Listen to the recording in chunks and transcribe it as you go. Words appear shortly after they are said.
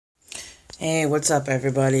Hey, what's up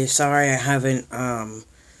everybody? Sorry I haven't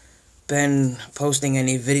been posting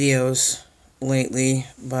any videos lately,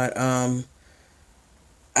 but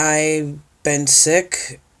I've been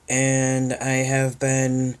sick and I have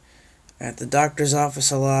been at the doctor's office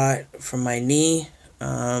a lot for my knee.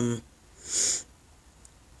 And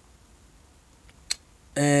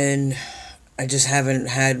I just haven't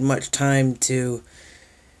had much time to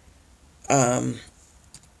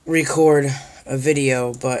record a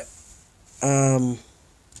video, but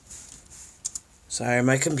sorry,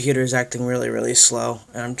 my computer is acting really slow,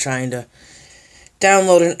 and I'm trying to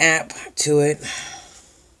download an app to it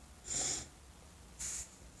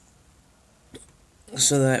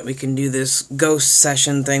so that we can do this ghost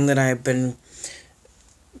session thing that I've been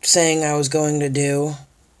saying I was going to do.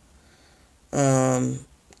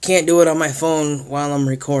 Can't do it on my phone while I'm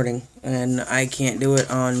recording, and I can't do it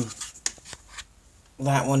on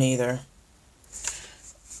that one either,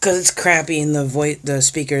 because it's crappy and the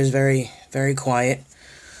speaker is very quiet.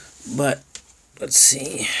 But let's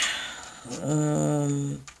see.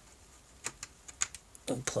 I'll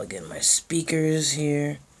plug in my speakers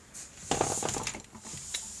here.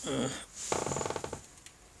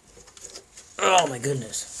 Oh my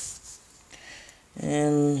goodness.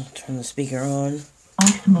 And turn the speaker on.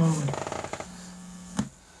 Off mode.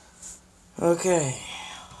 Okay.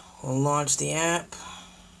 We'll launch the app.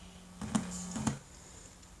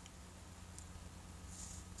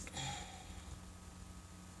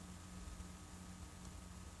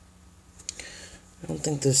 I don't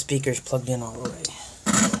think the speaker's plugged in all the way.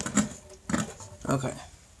 Okay.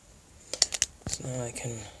 So now I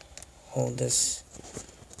can hold this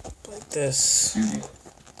like this.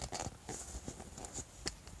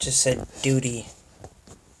 Just said duty.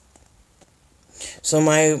 So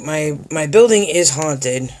my building is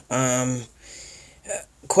haunted.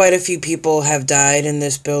 Quite a few people have died in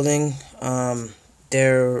this building. I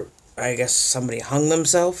guess somebody hung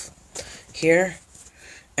themselves here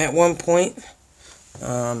at one point.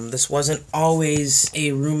 This wasn't always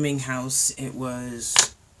a rooming house. It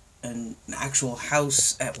was an actual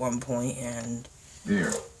house at one point, and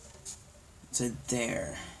there. It's a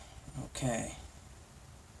there. Okay.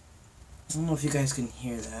 I don't know if you guys can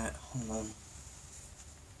hear that. Hold on.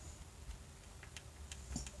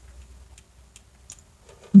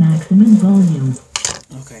 Maximum volume.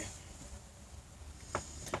 Okay.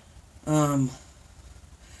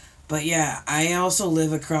 But yeah, I also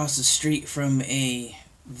live across the street from a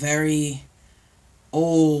very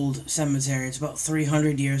old cemetery. It's about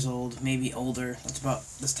 300 years old, maybe older.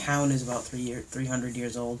 This town is about 300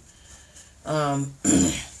 years old. I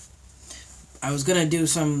was gonna do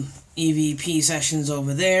some EVP sessions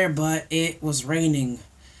over there, but it was raining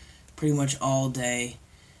pretty much all day,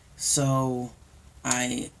 so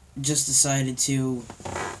I just decided to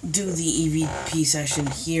do the EVP session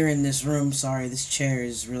here in this room. Sorry, this chair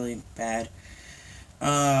is really bad.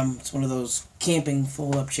 It's one of those camping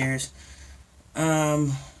fold-up chairs.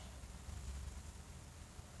 Let's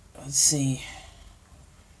see.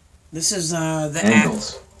 This is the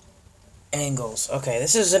Angles. app. Angles. Okay,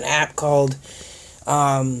 this is an app called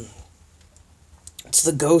it's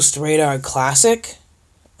the Ghost Radar Classic.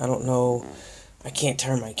 I don't know. I can't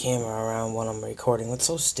turn my camera around when I'm recording. That's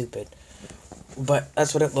so stupid. But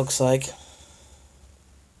that's what it looks like.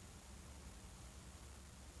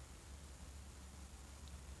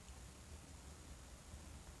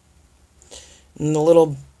 And the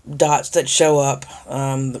little dots that show up.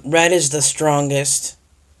 Red is the strongest.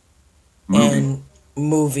 And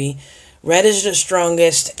movie. Red is the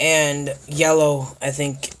strongest, and yellow, I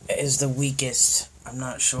think, is the weakest. I'm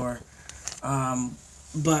not sure.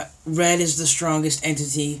 But red is the strongest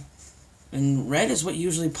entity, and red is what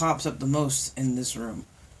usually pops up the most in this room.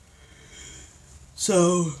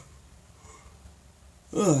 So,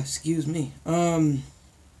 excuse me.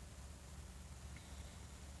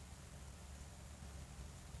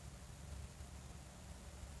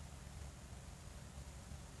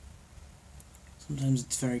 Sometimes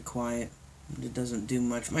it's very quiet. It doesn't do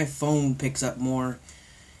much. My phone picks up more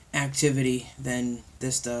activity than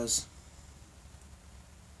this does.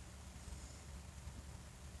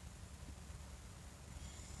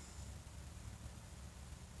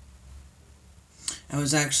 I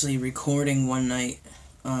was actually recording one night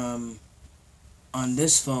on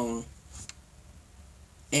this phone,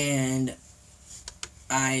 and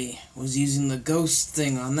I was using the ghost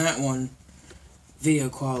thing on that one. Video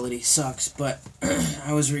quality sucks, but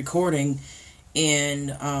I was recording,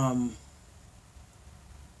 and the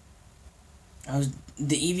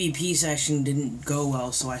EVP session didn't go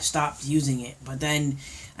well, so I stopped using it. But then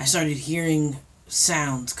I started hearing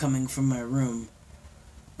sounds coming from my room.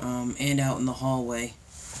 and out in the hallway.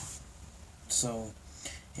 So,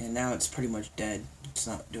 and now it's pretty much dead. It's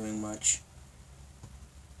not doing much.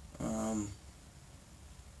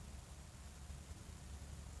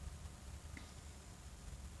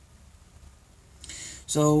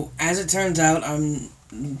 So, as it turns out, I'm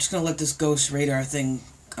just going to let this ghost radar thing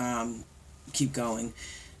keep going.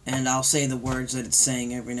 And I'll say the words that it's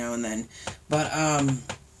saying every now and then. But,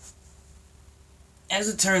 as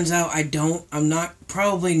it turns out, I'm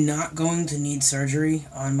probably not going to need surgery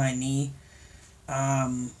on my knee.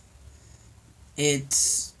 I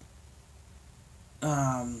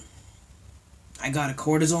got a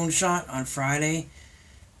cortisone shot on Friday,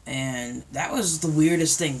 and that was the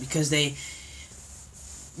weirdest thing, because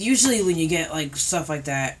usually when you get like stuff like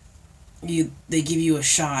that, they give you a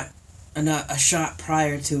shot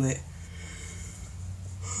prior to it.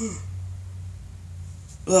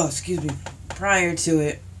 Oh, excuse me. Prior to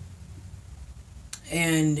it,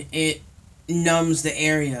 and it numbs the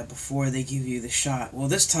area before they give you the shot. Well,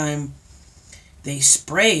 this time they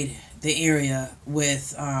sprayed the area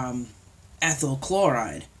with ethyl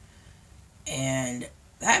chloride, and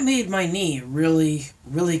that made my knee really,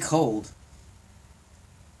 really cold.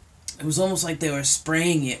 It was almost like they were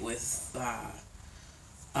spraying it with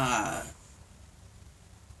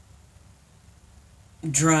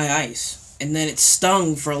dry ice, and then it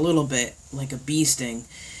stung for a little bit, like a bee sting,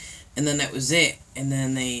 and then that was it. And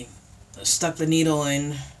then they stuck the needle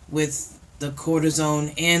in with the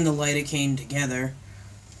cortisone and the lidocaine together,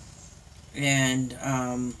 and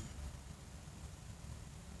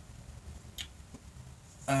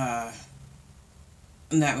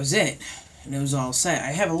that was it, and it was all set.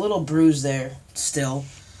 I have a little bruise there still,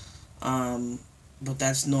 but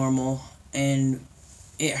that's normal, and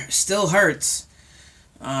it still hurts,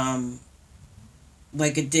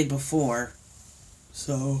 like it did before.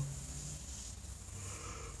 So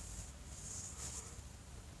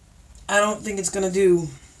I don't think it's gonna do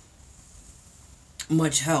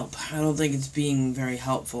much help. I don't think it's being very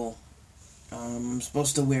helpful. I'm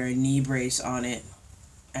supposed to wear a knee brace on it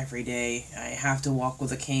every day. I have to walk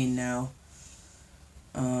with a cane now.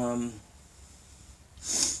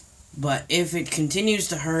 But if it continues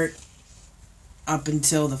to hurt up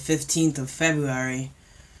until the 15th of February,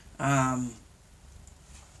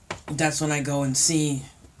 that's when I go and see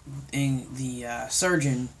the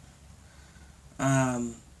surgeon.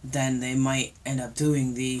 Then they might end up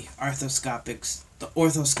doing the orthoscopic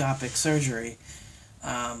surgery.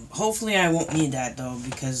 Hopefully I won't need that, though,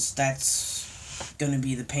 because that's going to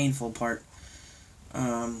be the painful part.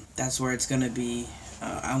 That's where it's going to be.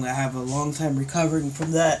 I'm going to have a long time recovering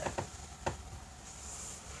from that.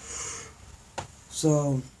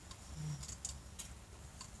 So,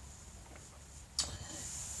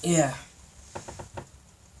 yeah.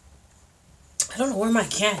 I don't know where my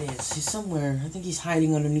cat is. He's somewhere. I think he's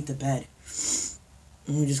hiding underneath the bed.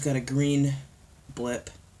 And we just got a green blip.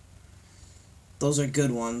 Those are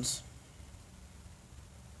good ones.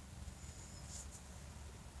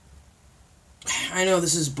 I know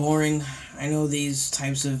this is boring. I know these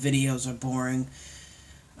types of videos are boring.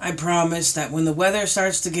 I promise that when the weather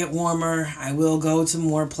starts to get warmer, I will go to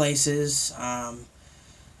more places.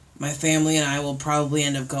 My family and I will probably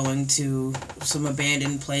end up going to some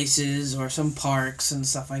abandoned places or some parks and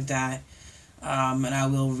stuff like that. And I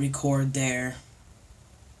will record there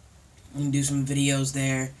and do some videos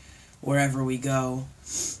there wherever we go.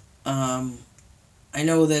 I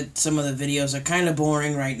know that some of the videos are kind of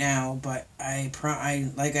boring right now, but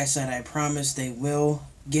like I said, I promise they will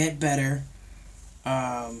get better.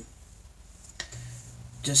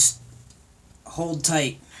 Just hold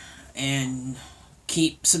tight and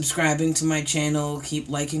keep subscribing to my channel, keep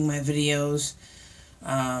liking my videos,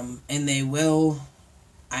 and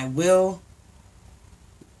I will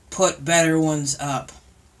put better ones up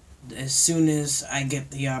as soon as I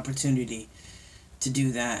get the opportunity to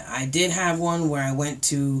do that. I did have one where I went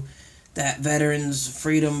to that Veterans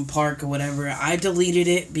Freedom Park or whatever. I deleted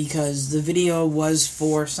it because the video was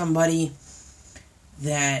for somebody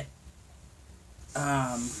that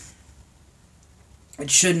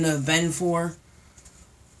it shouldn't have been for,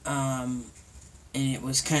 and it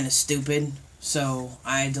was kind of stupid, so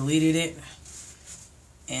I deleted it,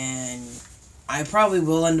 and I probably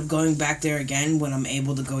will end up going back there again when I'm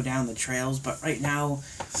able to go down the trails, but right now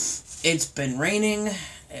it's been raining.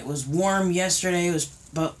 It was warm yesterday. It was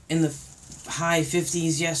about in the high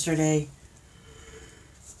 50s yesterday.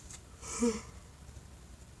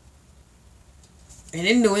 And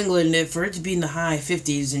in New England, for it to be in the high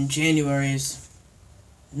 50s in January is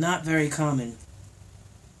not very common.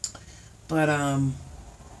 But,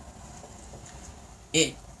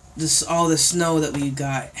 all the snow that we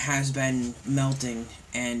got has been melting,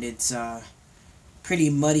 and it's pretty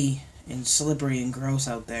muddy and slippery and gross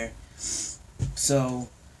out there. So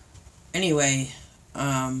anyway,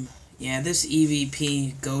 yeah, this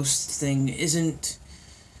EVP ghost thing isn't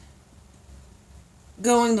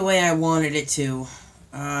going the way I wanted it to.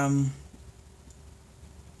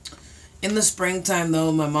 In the springtime,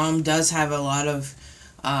 though, my mom does have a lot of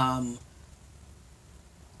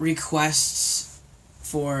requests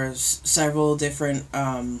for several different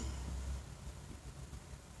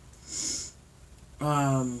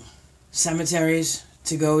cemeteries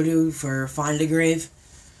to go to for Find a Grave,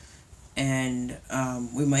 and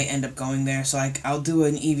we might end up going there. So I'll do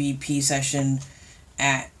an EVP session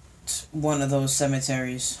at one of those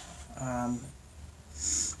cemeteries.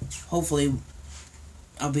 Hopefully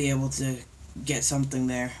I'll be able to get something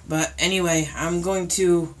there. But anyway, I'm going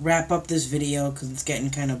to wrap up this video because it's getting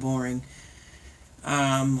kind of boring.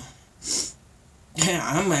 Yeah,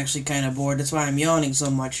 I'm actually kind of bored. That's why I'm yawning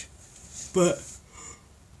so much. But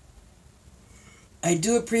I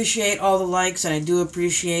do appreciate all the likes, and I do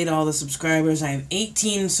appreciate all the subscribers. I have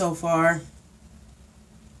 18 so far.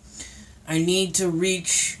 I need to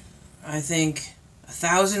reach, I think,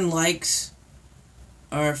 1,000 likes.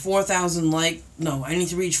 Or 4,000 I need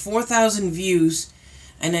to reach 4,000 views,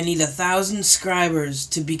 and I need 1,000 subscribers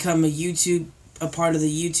to become a part of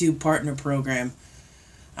the YouTube partner program.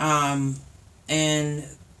 And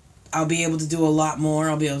I'll be able to do a lot more.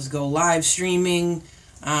 I'll be able to go live streaming.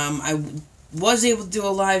 I was able to do a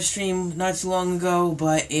live stream not too long ago,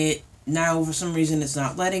 but now for some reason it's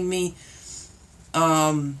not letting me.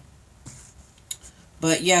 But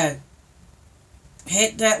yeah,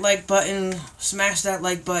 hit that like button, smash that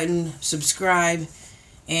like button, subscribe,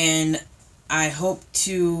 and I hope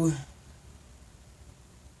to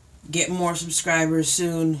get more subscribers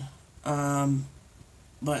soon.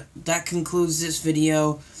 But that concludes this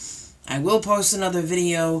video. I will post another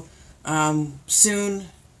video soon.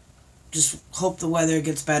 Just hope the weather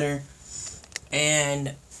gets better,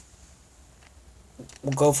 and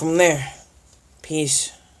we'll go from there.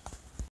 Peace.